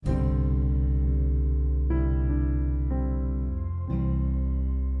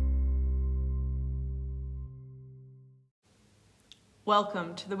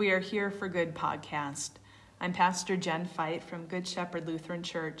Welcome to the We Are Here for Good podcast. I'm Pastor Jen Feit from Good Shepherd Lutheran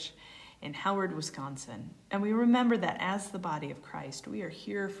Church in Howard, Wisconsin. And we remember that as the body of Christ, we are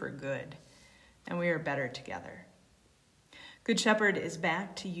here for good, and we are better together. Good Shepherd is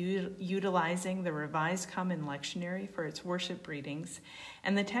back to utilizing the Revised Common Lectionary for its worship readings,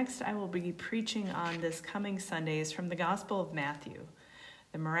 and the text I will be preaching on this coming Sunday is from the Gospel of Matthew,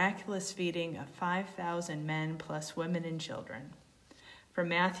 the miraculous feeding of 5,000 men plus women and children. From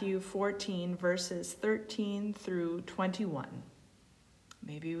Matthew 14, verses 13 through 21.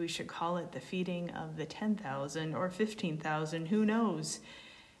 Maybe we should call it the feeding of the 10,000 or 15,000, who knows?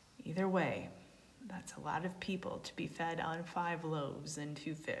 Either way, that's a lot of people to be fed on 5 loaves and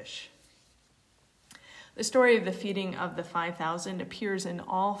 2 fish. The story of the feeding of the 5,000 appears in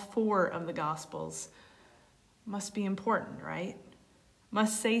all 4 of the Gospels. Must be important, right?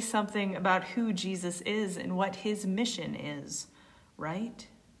 Must say something about who Jesus is and what his mission is. Right?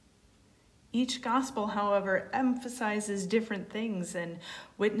 Each gospel, however, emphasizes different things and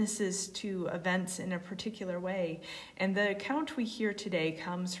witnesses to events in a particular way. And the account we hear today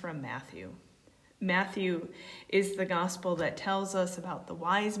comes from Matthew. Matthew is the gospel that tells us about the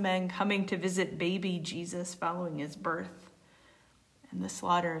wise men coming to visit baby Jesus following his birth and the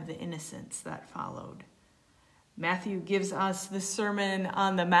slaughter of the innocents that followed. Matthew gives us the Sermon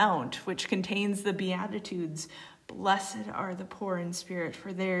on the Mount, which contains the Beatitudes. Blessed are the poor in spirit,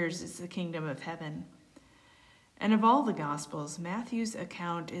 for theirs is the kingdom of heaven. And of all the Gospels, Matthew's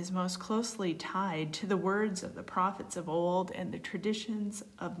account is most closely tied to the words of the prophets of old and the traditions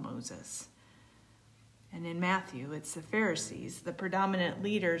of Moses. And in Matthew, it's the Pharisees, the predominant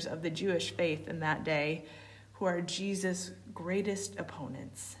leaders of the Jewish faith in that day, who are Jesus' greatest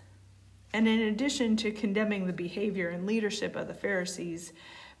opponents. And in addition to condemning the behavior and leadership of the Pharisees,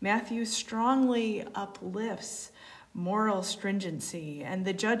 Matthew strongly uplifts moral stringency and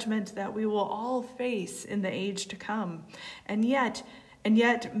the judgment that we will all face in the age to come. And yet,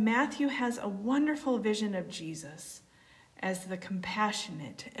 Matthew has a wonderful vision of Jesus as the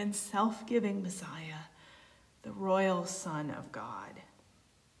compassionate and self-giving Messiah, the royal Son of God.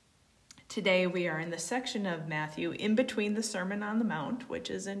 Today we are in the section of Matthew in between the Sermon on the Mount, which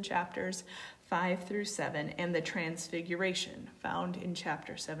is in chapters 5 through 7, and the Transfiguration, found in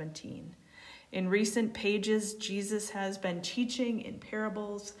chapter 17. In recent pages, Jesus has been teaching in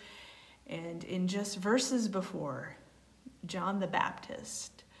parables, and in just verses before, John the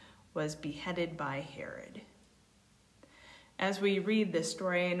Baptist was beheaded by Herod. As we read this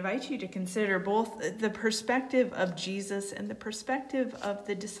story, I invite you to consider both the perspective of Jesus and the perspective of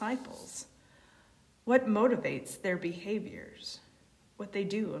the disciples. What motivates their behaviors, what they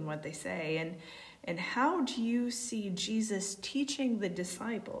do and what they say, and how do you see Jesus teaching the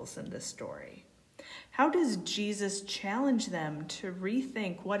disciples in this story? How does Jesus challenge them to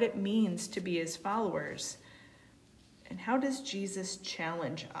rethink what it means to be his followers? And how does Jesus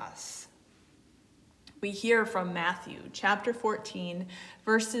challenge us? We hear from Matthew chapter 14,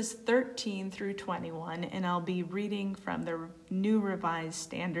 verses 13 through 21, and I'll be reading from the New Revised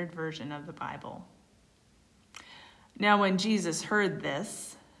Standard Version of the Bible. Now when Jesus heard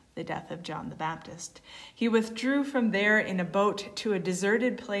this, the death of John the Baptist, he withdrew from there in a boat to a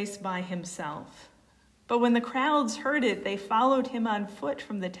deserted place by himself. But when the crowds heard it, they followed him on foot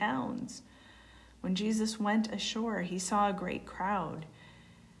from the towns. When Jesus went ashore, he saw a great crowd,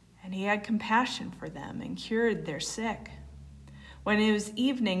 and he had compassion for them and cured their sick. When it was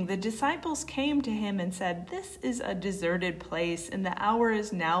evening, the disciples came to him and said, "This is a deserted place, and the hour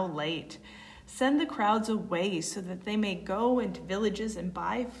is now late. Send the crowds away so that they may go into villages and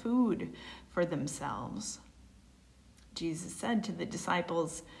buy food for themselves." Jesus said to the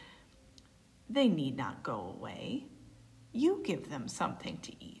disciples, "They need not go away. You give them something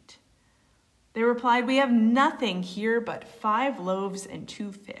to eat." They replied, "We have nothing here but 5 loaves and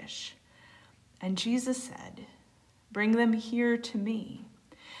 2 fish. And Jesus said, "Bring them here to me."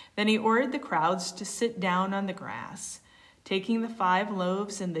 Then he ordered the crowds to sit down on the grass. Taking the 5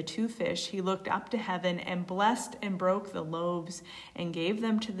 loaves and the 2 fish, he looked up to heaven and blessed and broke the loaves and gave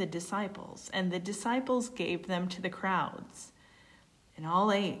them to the disciples, and the disciples gave them to the crowds. And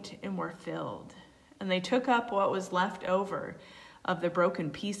all ate and were filled. And they took up what was left over of the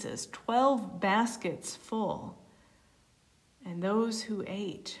broken pieces, 12 baskets full. And those who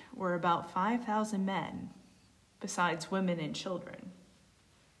ate were about 5,000 men, besides women and children.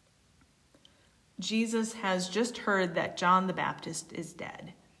 Jesus has just heard that John the Baptist is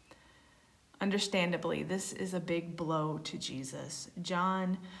dead. Understandably, this is a big blow to Jesus.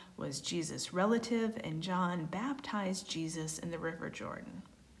 John was Jesus' relative, and John baptized Jesus in the River Jordan.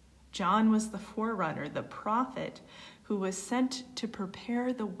 John was the forerunner, the prophet who was sent to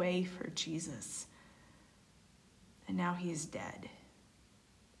prepare the way for Jesus. And now he is dead.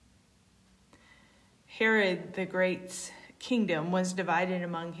 Herod the Great's kingdom was divided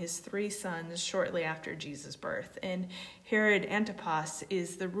among his 3 sons shortly after Jesus' birth, and Herod Antipas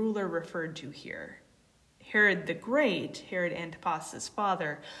is the ruler referred to here. Herod the Great, Herod Antipas'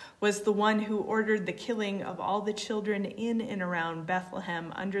 father, was the one who ordered the killing of all the children in and around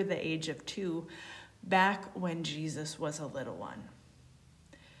Bethlehem under the age of 2, back when Jesus was a little one.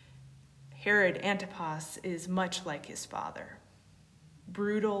 Herod Antipas is much like his father,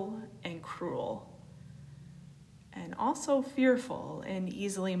 brutal and cruel, and also fearful and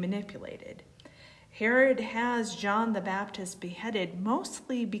easily manipulated. Herod has John the Baptist beheaded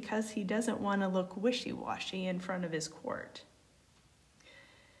mostly because he doesn't want to look wishy-washy in front of his court.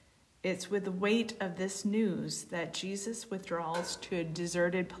 It's with the weight of this news that Jesus withdraws to a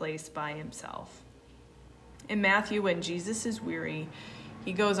deserted place by himself. In Matthew, when Jesus is weary,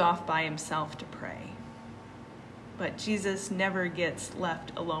 he goes off by himself to pray. But Jesus never gets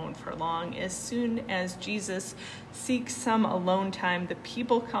left alone for long. As soon as Jesus seeks some alone time, the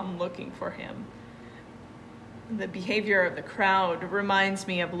people come looking for him. The behavior of the crowd reminds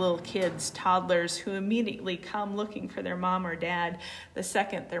me of little kids, toddlers, who immediately come looking for their mom or dad the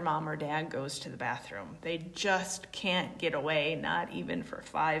second their mom or dad goes to the bathroom. They just can't get away, not even for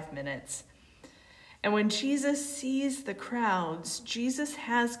 5 minutes. And when Jesus sees the crowds, Jesus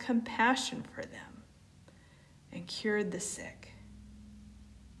has compassion for them and cured the sick.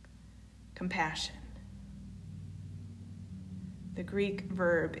 Compassion. The Greek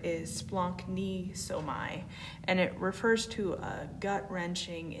verb is splanchnizomai, and it refers to a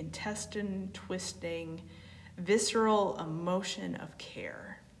gut-wrenching, intestine-twisting, visceral emotion of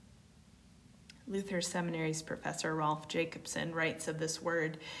care. Luther Seminary's professor Rolf Jacobson writes of this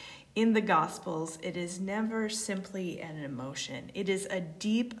word, "In the Gospels, it is never simply an emotion. It is a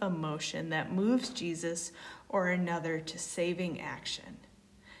deep emotion that moves Jesus or another to saving action.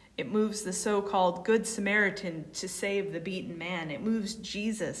 It moves the so-called Good Samaritan to save the beaten man. It moves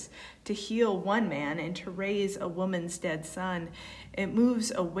Jesus to heal one man and to raise a woman's dead son. It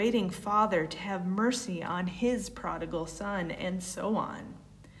moves a waiting father to have mercy on his prodigal son, and so on.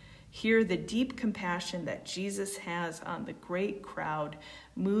 Here, the deep compassion that Jesus has on the great crowd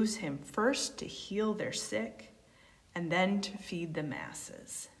moves him first to heal their sick and then to feed the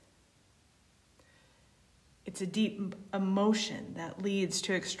masses." It's a deep emotion that leads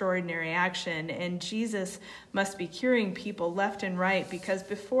to extraordinary action, and Jesus must be curing people left and right because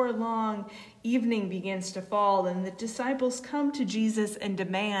before long, evening begins to fall, and the disciples come to Jesus and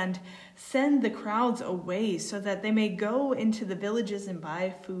demand, "Send the crowds away so that they may go into the villages and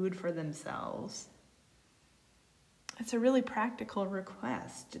buy food for themselves." It's a really practical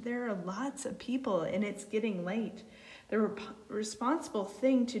request. There are lots of people, and it's getting late. The responsible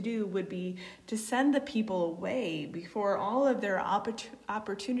thing to do would be to send the people away before all of their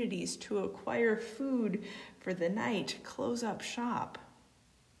opportunities to acquire food for the night close up shop.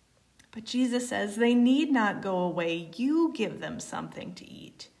 But Jesus says they need not go away. You give them something to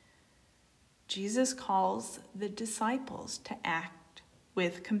eat. Jesus calls the disciples to act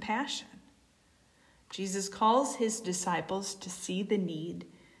with compassion. Jesus calls his disciples to see the need,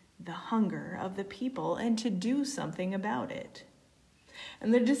 the hunger of the people, and to do something about it.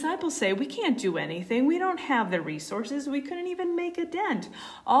 And the disciples say, "We can't do anything. We don't have the resources. We couldn't even make a dent.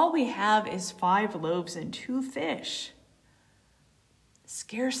 All we have is 5 loaves and 2 fish.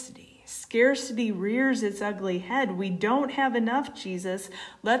 Scarcity. Scarcity rears its ugly head. We don't have enough, Jesus.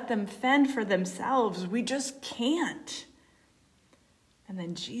 Let them fend for themselves. We just can't." And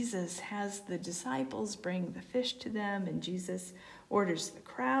then Jesus has the disciples bring the fish to them, and Jesus orders the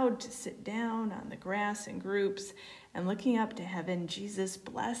crowd to sit down on the grass in groups, and looking up to heaven, Jesus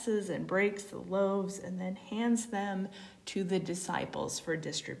blesses and breaks the loaves and then hands them to the disciples for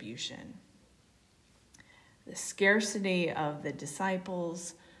distribution. The scarcity of the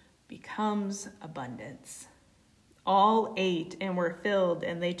disciples becomes abundance. All ate and were filled,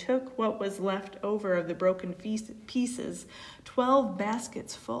 and they took what was left over of the broken pieces, 12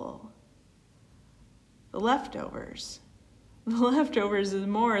 baskets full. The leftovers is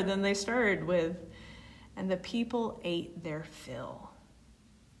more than they started with, and the people ate their fill.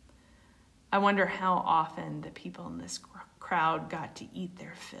 I wonder how often the people in this crowd got to eat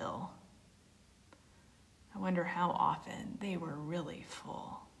their fill. I wonder how often they were really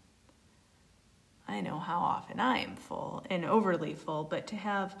full. I know how often I am full and overly full, but to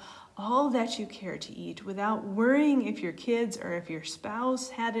have all that you care to eat without worrying if your kids or if your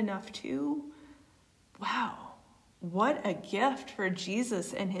spouse had enough too, wow, What a gift for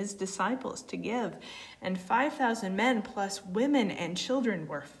Jesus and his disciples to give. And 5,000 men plus women and children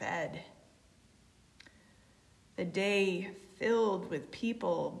were fed. The day filled with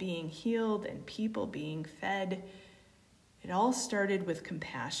people being healed and people being fed. It all started with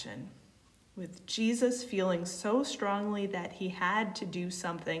compassion, with Jesus feeling so strongly that he had to do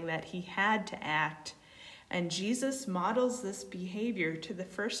something, that he had to act. And Jesus models this behavior to the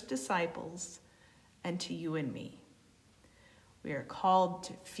first disciples and to you and me. We are called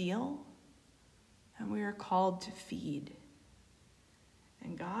to feel, and we are called to feed.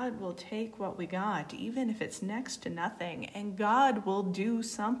 And God will take what we got, even if it's next to nothing, and God will do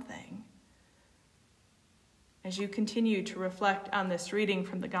something. As you continue to reflect on this reading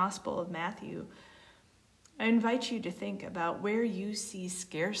from the Gospel of Matthew, I invite you to think about where you see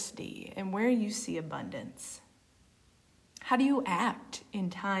scarcity and where you see abundance. How do you act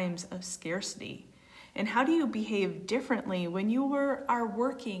in times of scarcity? And how do you behave differently when you are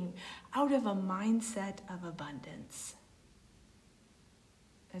working out of a mindset of abundance?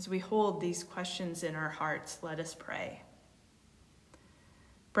 As we hold these questions in our hearts, let us pray.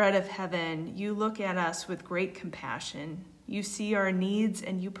 Bread of heaven, you look at us with great compassion. You see our needs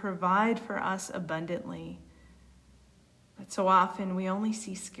and you provide for us abundantly. But so often we only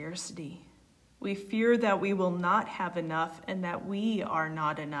see scarcity. We fear that we will not have enough and that we are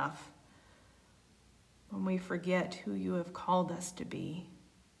not enough. When we forget who you have called us to be,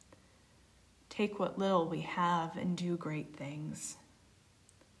 take what little we have and do great things.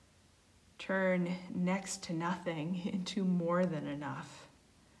 Turn next to nothing into more than enough.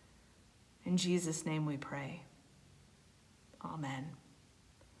 In Jesus' name we pray. Amen.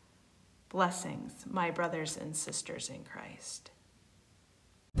 Blessings, my brothers and sisters in Christ.